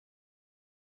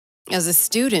As a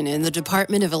student in the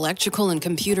Department of Electrical and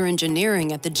Computer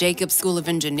Engineering at the Jacobs School of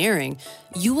Engineering,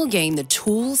 you will gain the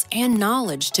tools and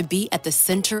knowledge to be at the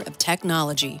center of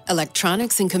technology.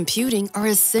 Electronics and computing are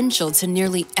essential to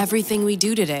nearly everything we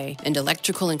do today, and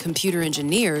electrical and computer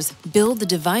engineers build the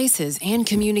devices and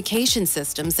communication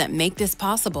systems that make this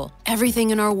possible. Everything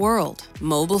in our world,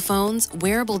 mobile phones,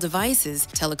 wearable devices,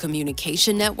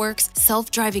 telecommunication networks,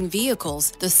 self-driving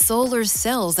vehicles, the solar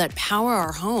cells that power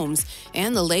our homes,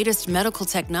 and the latest medical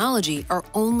technology are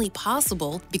only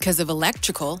possible because of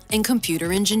electrical and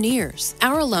computer engineers.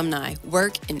 Our alumni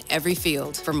work in every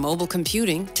field, from mobile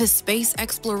computing to space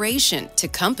exploration to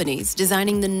companies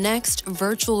designing the next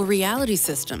virtual reality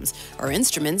systems or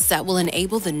instruments that will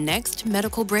enable the next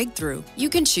medical breakthrough. You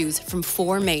can choose from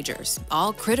 4 majors,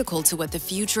 all critical to what the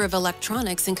future of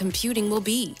electronics and computing will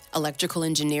be: electrical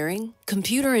engineering,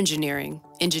 computer engineering,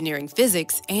 engineering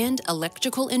physics, and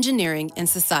electrical engineering and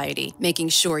society, making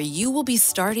sure you will be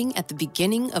starting at the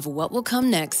beginning of what will come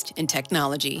next in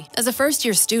technology. As a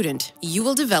first-year student, you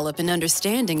will develop an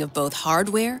understanding of both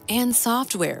hardware and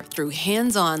software through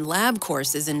hands-on lab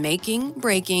courses in making,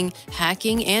 breaking,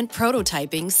 hacking, and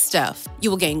prototyping stuff. You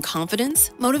will gain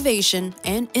confidence, motivation,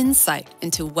 and insight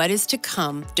into what is to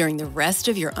come during the rest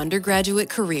of your undergraduate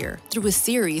career through a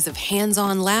series of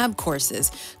hands-on lab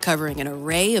courses covering an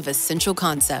array of essential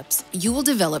concepts. You will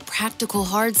develop practical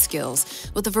hard skills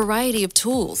with a variety of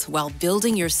tools while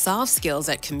building your soft skills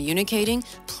at communicating,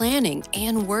 planning,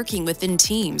 and working within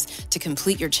teams to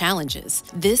complete your challenges.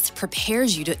 This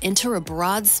prepares you to enter a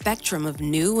broad spectrum of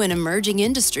new and emerging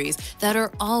industries that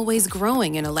are always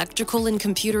growing in electrical and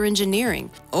computer engineering,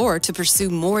 or to pursue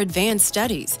more advanced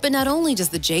studies. But not only does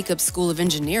the Jacobs School of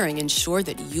Engineering ensure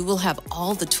that you will have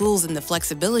all the tools and the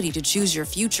flexibility to choose your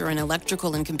future in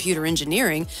electrical and computer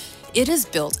engineering, it has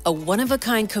built a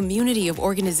one-of-a-kind community of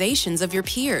organizations of your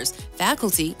peers,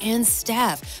 faculty, and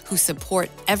staff who support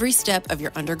every step of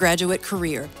your undergraduate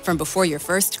career, from before your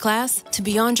first class to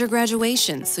beyond your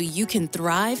graduation, so you can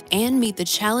thrive and meet the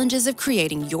challenges of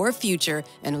creating your future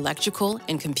in electrical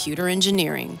and computer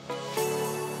engineering.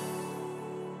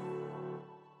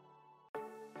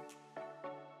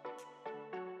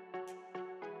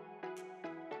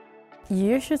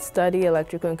 You should study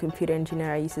electrical and computer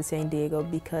engineering at UC San Diego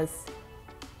because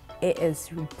it is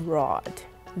broad.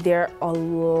 There are a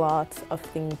lot of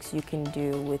things you can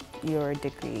do with your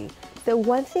degree. The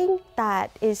one thing that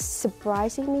is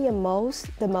surprising me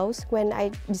the most when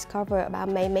I discover about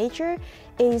my major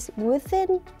is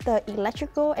within the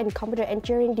electrical and computer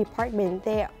engineering department,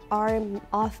 there are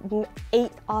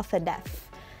 8 author depth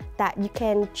that you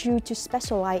can choose to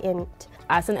specialize in.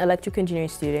 As an electrical engineering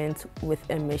student with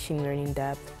a machine learning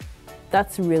depth,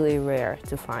 that's really rare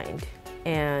to find.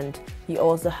 And you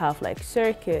also have like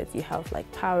circuits, you have like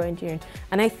power engineering.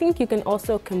 And I think you can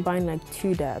also combine like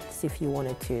 2 depths if you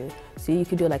wanted to. So you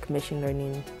could do like machine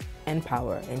learning and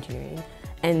power engineering.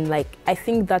 And like, I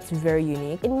think that's very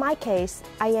unique. In my case,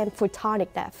 I am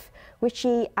photonic depth, which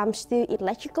I'm still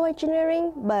electrical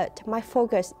engineering, but my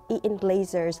focus is in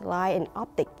lasers, light, and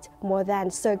optics more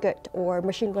than circuit or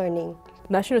machine learning.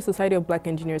 National Society of Black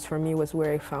Engineers for me was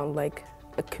where I found like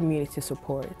a community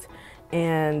support.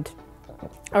 And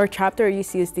our chapter at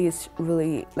UCSD is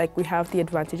really, like, we have the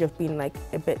advantage of being like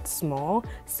a bit small.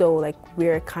 So like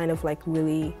we're kind of like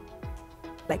really,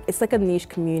 like it's like a niche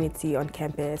community on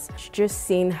campus. Just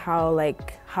seeing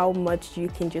how much you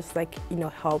can just like, you know,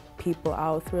 help people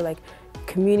out through like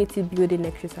community building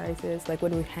exercises, like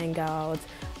when we hang out,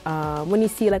 when you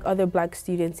see like other Black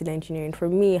students in engineering, for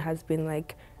me it has been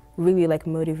like really like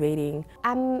motivating.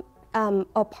 I'm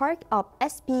a part of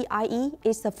SPIE,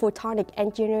 is the photonic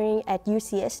engineering at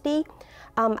UCSD.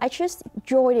 I just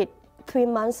joined it 3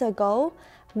 months ago.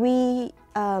 We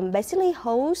basically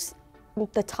host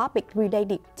the topic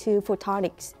related to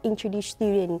photonics, introduce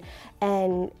students,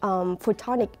 and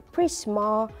photonic pretty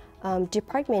small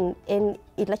department in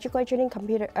electrical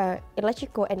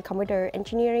and computer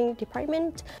engineering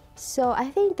department. So I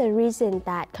think the reason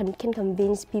that can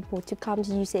convince people to come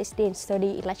to UCSD and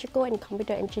study electrical and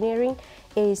computer engineering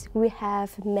is we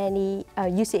have many,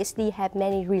 UCSD have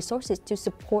many resources to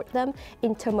support them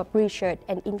in terms of research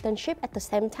and internship. At the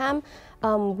same time,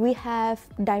 we have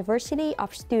diversity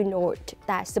of students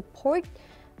that support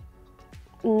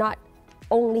not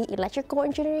only electrical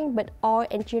engineering, but all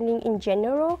engineering in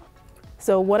general.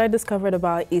 So what I discovered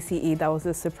about ECE that was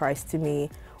a surprise to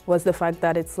me was the fact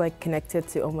that it's like connected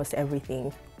to almost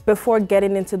everything. Before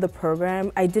getting into the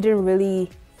program, I didn't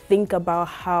really think about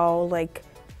how like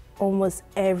almost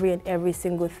every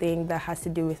single thing that has to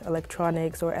do with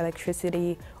electronics or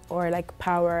electricity or like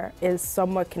power is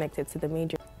somewhat connected to the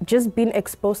major. Just being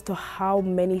exposed to how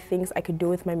many things I could do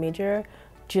with my major,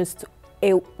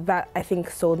 that I think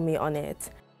sold me on it.